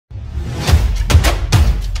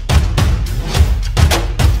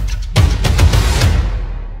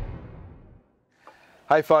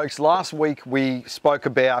Hey folks, last week we spoke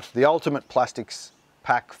about the ultimate plastics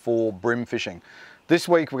pack for brim fishing. This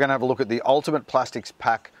week we're going to have a look at the ultimate plastics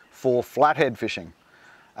pack for flathead fishing.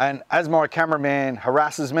 And as my cameraman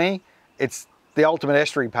harasses me, it's the ultimate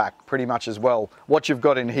estuary pack pretty much as well. What you've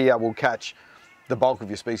got in here will catch the bulk of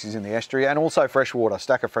your species in the estuary and also freshwater,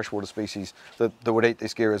 stack of freshwater species that would eat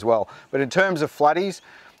this gear as well. But in terms of flatties,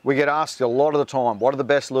 we get asked a lot of the time, what are the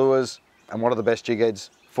best lures and what are the best jig heads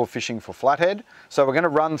for fishing for flathead. So we're going to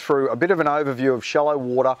run through a bit of an overview of shallow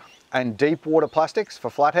water and deep water plastics for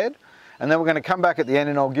flathead. And then we're going to come back at the end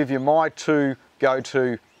and I'll give you my two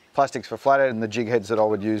go-to plastics for flathead and the jig heads that I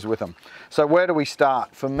would use with them. So where do we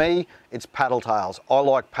start? For me, it's paddle tails. I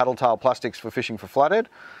like paddle tail plastics for fishing for flathead.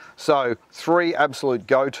 So three absolute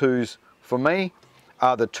go-tos for me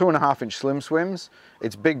are the 2.5-inch slim swims,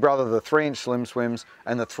 its big brother the 3-inch slim swims,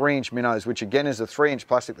 and the 3-inch minnows, which again is a 3-inch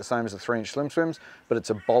plastic, the same as the 3-inch slim swims, but it's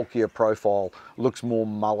a bulkier profile, looks more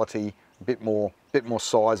mullety, bit more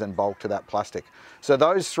size and bulk to that plastic. So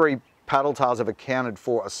those three paddle tails have accounted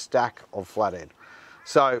for a stack of flathead.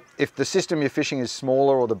 So if the system you're fishing is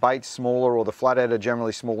smaller, or the bait's smaller, or the flathead are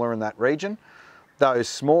generally smaller in that region, those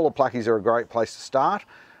smaller plackies are a great place to start.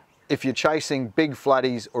 If you're chasing big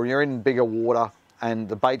flatties or you're in bigger water and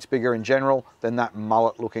the bait's bigger in general, then that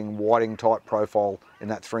mullet looking whiting type profile in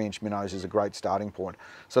that 3-inch minnows is a great starting point.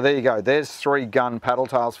 So there you go, there's 3 gun paddle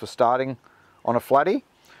tails for starting on a flatty.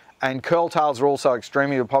 And curl tails are also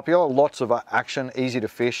extremely popular, lots of action, easy to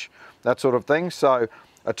fish, that sort of thing. So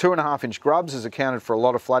a 2.5-inch grubs is accounted for a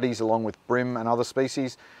lot of flatties along with brim and other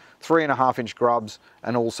species, 3.5-inch grubs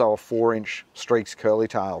and also a 4-inch streaks curly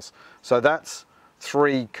tails. So that's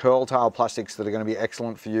 3 curl tail plastics that are going to be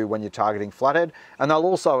excellent for you when you're targeting flathead, and they'll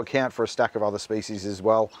also account for a stack of other species as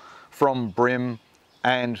well, from brim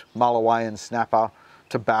and mulloway and snapper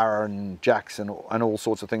to barra and jacks and all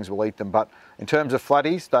sorts of things will eat them. But in terms of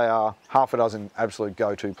flatties, they are half a dozen absolute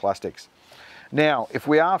go-to plastics. Now, if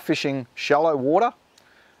we are fishing shallow water,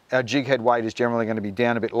 our jig head weight is generally going to be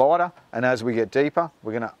down a bit lighter, and as we get deeper,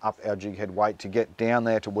 we're going to up our jig head weight to get down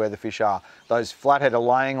there to where the fish are. Those flathead are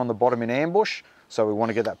laying on the bottom in ambush, so we want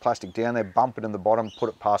to get that plastic down there, bump it in the bottom, put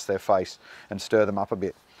it past their face and stir them up a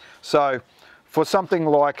bit. So for something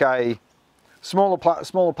like a smaller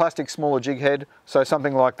plastic, smaller jig head, so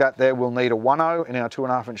something like that there, we'll need a 1/0 in our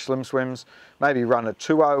 2.5-inch slim swims, maybe run a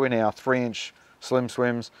 2/0 in our 3-inch slim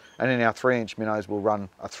swims, and in our 3-inch minnows we'll run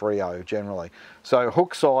a 3/0 generally. So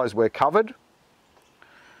hook size we're covered.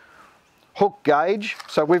 Hook gauge,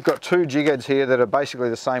 so we've got 2 jig heads here that are basically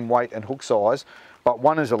the same weight and hook size, but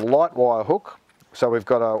one is a light wire hook. So we've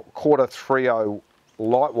got a 1/4 3/0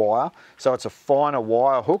 light wire, so it's a finer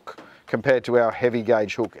wire hook compared to our heavy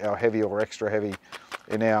gauge hook, our heavy or extra heavy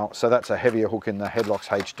in our, so that's a heavier hook in the Headlocks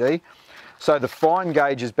HD. So the fine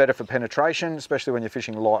gauge is better for penetration, especially when you're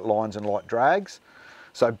fishing light lines and light drags.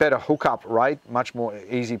 So better hookup rate, much more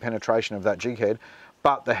easy penetration of that jig head,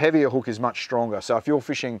 but the heavier hook is much stronger. So if you're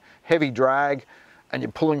fishing heavy drag and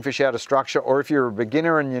you're pulling fish out of structure, or if you're a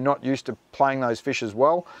beginner and you're not used to playing those fish as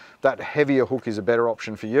well, that heavier hook is a better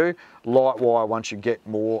option for you. Light wire once you get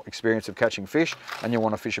more experience of catching fish and you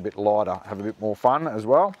want to fish a bit lighter, have a bit more fun as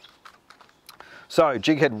well. So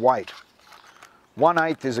jig head weight.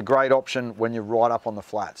 1/8 is a great option when you're right up on the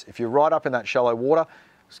flats. If you're right up in that shallow water,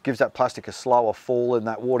 it gives that plastic a slower fall in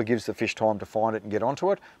that water, gives the fish time to find it and get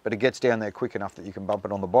onto it, but it gets down there quick enough that you can bump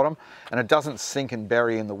it on the bottom, and it doesn't sink and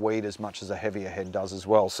bury in the weed as much as a heavier head does as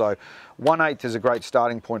well. So 1/8 is a great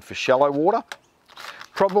starting point for shallow water.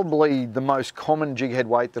 Probably the most common jig head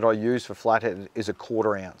weight that I use for flathead is a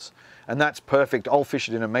 1/4 ounce. And that's perfect. I'll fish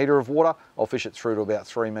it in 1 metre of water. I'll fish it through to about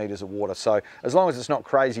 3 metres of water. So as long as it's not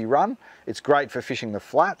crazy run, it's great for fishing the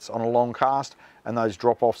flats on a long cast and those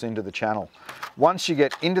drop-offs into the channel. Once you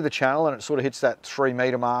get into the channel and it sort of hits that 3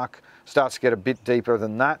 metre mark, starts to get a bit deeper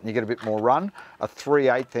than that and you get a bit more run, a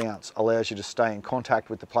 3/8 ounce allows you to stay in contact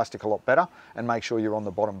with the plastic a lot better and make sure you're on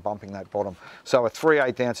the bottom, bumping that bottom. So a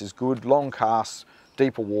 3/8 ounce is good, long casts,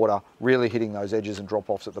 deeper water, really hitting those edges and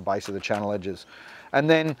drop-offs at the base of the channel edges. And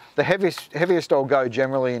then the heaviest I'll go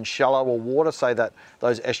generally in shallower water, say that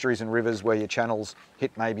those estuaries and rivers where your channels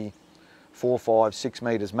hit maybe 4, 5, 6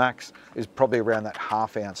 metres max, is probably around that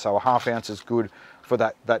 1/2 ounce. So a 1/2 ounce is good for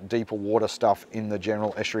that deeper water stuff in the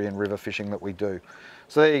general estuary and river fishing that we do.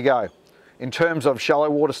 So there you go. In terms of shallow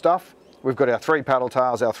water stuff, we've got our 3 paddle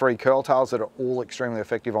tails, our 3 curl tails that are all extremely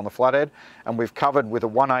effective on the flathead, and we've covered with a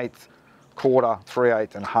 1/8, 1/4,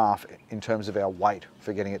 3/8 and 1/2 in terms of our weight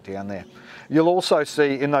for getting it down there. You'll also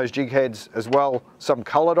see in those jig heads as well some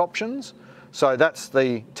coloured options. So that's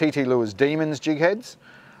the TT Lures Demons jig heads.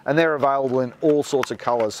 and they're available in all sorts of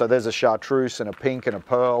colours. So there's a chartreuse and a pink and a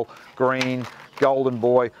pearl, green, golden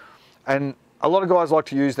boy, and a lot of guys like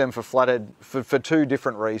to use them for flathead for two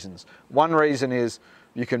different reasons. One reason is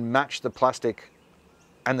you can match the plastic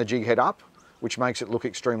and the jig head up, which makes it look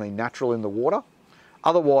extremely natural in the water.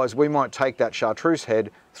 Otherwise, we might take that chartreuse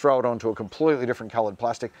head, throw it onto a completely different coloured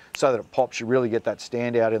plastic so that it pops. You really get that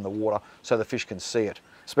standout in the water so the fish can see it,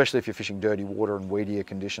 especially if you're fishing dirty water and weedier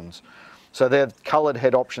conditions. So they're coloured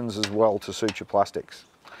head options as well to suit your plastics.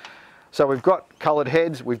 So we've got coloured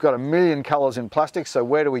heads, we've got a million colours in plastics, so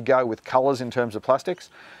where do we go with colours in terms of plastics?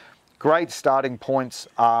 Great starting points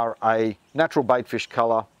are a natural baitfish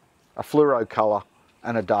colour, a fluoro colour,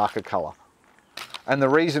 and a darker colour. And the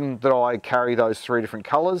reason that I carry those three different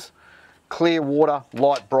colours, clear water,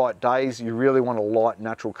 light bright days, you really want a light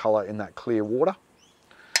natural colour in that clear water.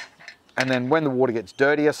 And then when the water gets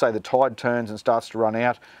dirtier, say the tide turns and starts to run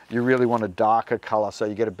out, you really want a darker colour so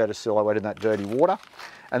you get a better silhouette in that dirty water.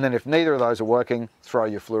 And then if neither of those are working, throw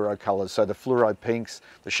your fluoro colours. So the fluoro pinks,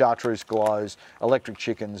 the chartreuse glows, electric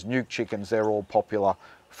chickens, nuke chickens, they're all popular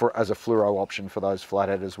as a fluoro option for those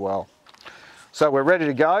flathead as well. So we're ready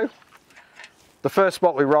to go. The first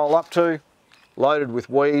spot we roll up to, loaded with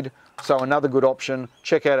weed. So another good option,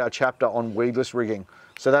 check out our chapter on weedless rigging.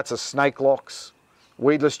 So that's a snake locks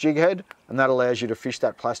weedless jig head, and that allows you to fish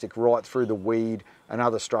that plastic right through the weed and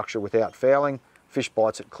other structure without fouling. Fish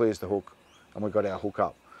bites it, clears the hook, and we've got our hook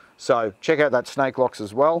up. So check out that snake locks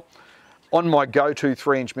as well. On my go-to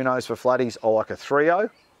 3-inch minnows for flatties, I like a 3/0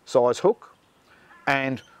 size hook.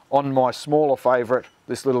 And on my smaller favourite,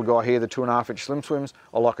 this little guy here, the 2.5-inch slim swims,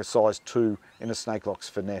 I like a size 2 in a snake locks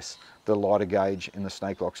finesse, the lighter gauge in the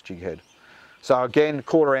snake locks jig head. So again,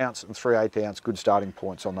 1/4 ounce and 3/8 ounce, good starting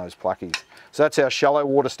points on those plackies. So that's our shallow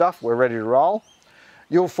water stuff, we're ready to roll.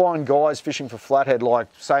 You'll find guys fishing for flathead, like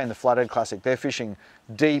say in the Flathead Classic, they're fishing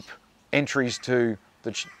deep entries to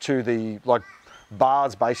the like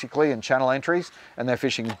bars basically and channel entries, and they're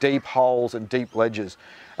fishing deep holes and deep ledges.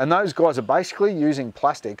 And those guys are basically using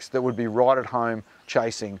plastics that would be right at home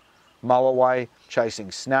chasing mulloway,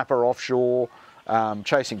 chasing snapper offshore,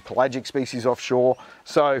 chasing pelagic species offshore.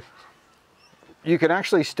 So you can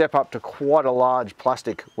actually step up to quite a large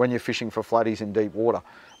plastic when you're fishing for flatties in deep water.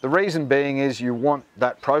 The reason being is you want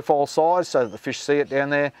that profile size so that the fish see it down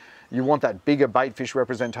there. You want that bigger bait fish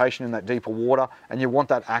representation in that deeper water, and you want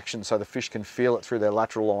that action so the fish can feel it through their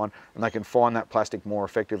lateral line and they can find that plastic more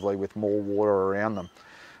effectively with more water around them.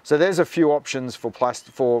 So there's a few options for plastics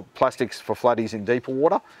for flatties in deeper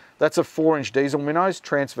water. That's a 4-inch diesel minnows,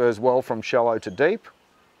 transfers well from shallow to deep.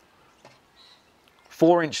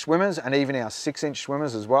 4-inch swimmers and even our 6-inch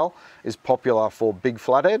swimmers as well is popular for big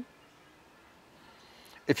flathead.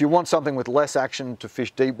 If you want something with less action to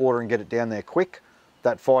fish deep water and get it down there quick,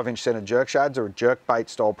 that 5-inch centre jerk shads or a jerk bait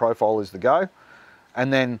style profile is the go.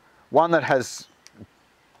 And then one that has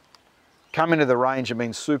come into the range and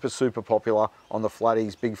been super popular on the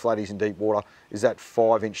flatties, big flatties in deep water, is that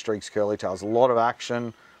 5-inch streaks curly tails. A lot of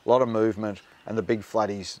action, a lot of movement, and the big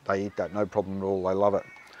flatties, they eat that no problem at all, they love it.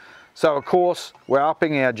 So of course, we're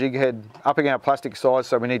upping our jig head, upping our plastic size,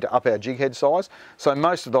 so we need to up our jig head size. So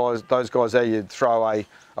most of those guys there, you'd throw a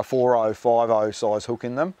 4/0, 5/0 size hook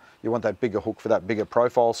in them. You want that bigger hook for that bigger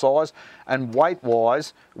profile size. And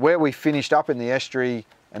weight-wise, where we finished up in the estuary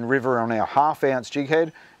and river on our 1/2 ounce jig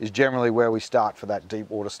head is generally where we start for that deep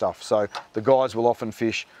water stuff. So the guys will often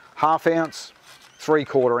fish 1/2 ounce,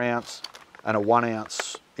 3/4 ounce, and a 1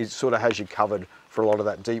 ounce. It sort of has you covered for a lot of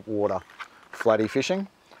that deep water flatty fishing.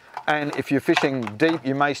 And if you're fishing deep,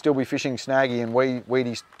 you may still be fishing snaggy and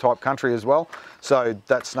weedy type country as well. So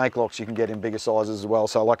that snake locks you can get in bigger sizes as well.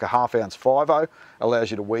 So like a 1/2 ounce 5/0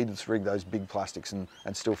 allows you to weedless rig those big plastics and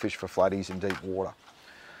still fish for flatties in deep water.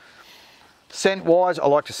 Scent wise, I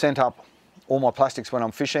like to scent up all my plastics when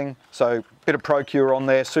I'm fishing. So a bit of Procure on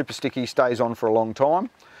there, super sticky, stays on for a long time.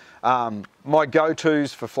 My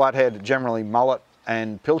go-tos for flathead are generally mullet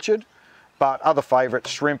and pilchard, but other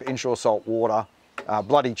favourites, shrimp, inshore salt water,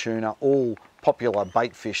 bloody tuna, all popular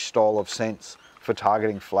bait fish style of scents for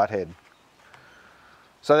targeting flathead.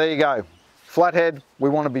 So there you go. Flathead, we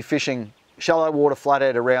want to be fishing shallow water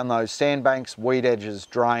flathead around those sandbanks, weed edges,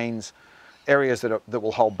 drains, areas that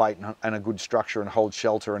will hold bait and a good structure and hold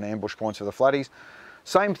shelter and ambush points for the flatties.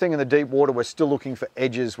 Same thing in the deep water, we're still looking for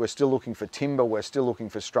edges, we're still looking for timber, we're still looking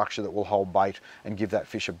for structure that will hold bait and give that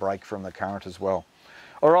fish a break from the current as well.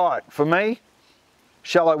 All right, for me,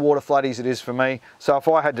 shallow water flatties it is for me. So if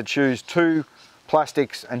I had to choose 2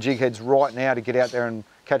 plastics and jig heads right now to get out there and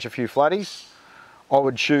catch a few flatties, I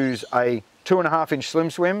would choose a 2.5-inch slim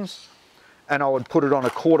swims, and I would put it on a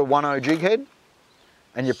 1/4 10 jig head,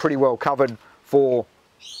 and you're pretty well covered for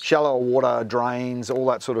shallower water, drains, all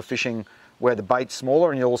that sort of fishing where the bait's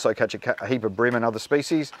smaller, and you'll also catch a heap of brim and other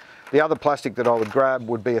species. The other plastic that I would grab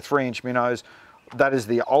would be a 3-inch minnows. That is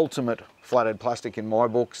the ultimate flathead plastic in my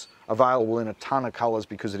books, available in a ton of colours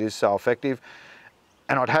because it is so effective.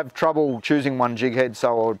 And I'd have trouble choosing one jig head,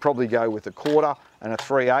 so I would probably go with a 1/4 and a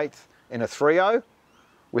 3/8 in a 3/0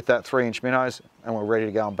 with that 3-inch minnows, and we're ready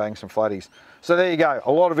to go and bang some flatties. So there you go,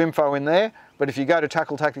 a lot of info in there, but if you go to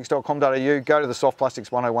tackletactics.com.au, go to the Soft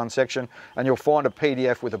Plastics 101 section, and you'll find a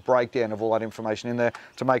PDF with a breakdown of all that information in there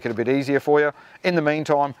to make it a bit easier for you. In the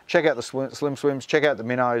meantime, check out the Slim Swims, check out the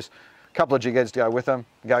minnows, a couple of jig heads to go with them,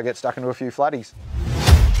 go get stuck into a few flatties.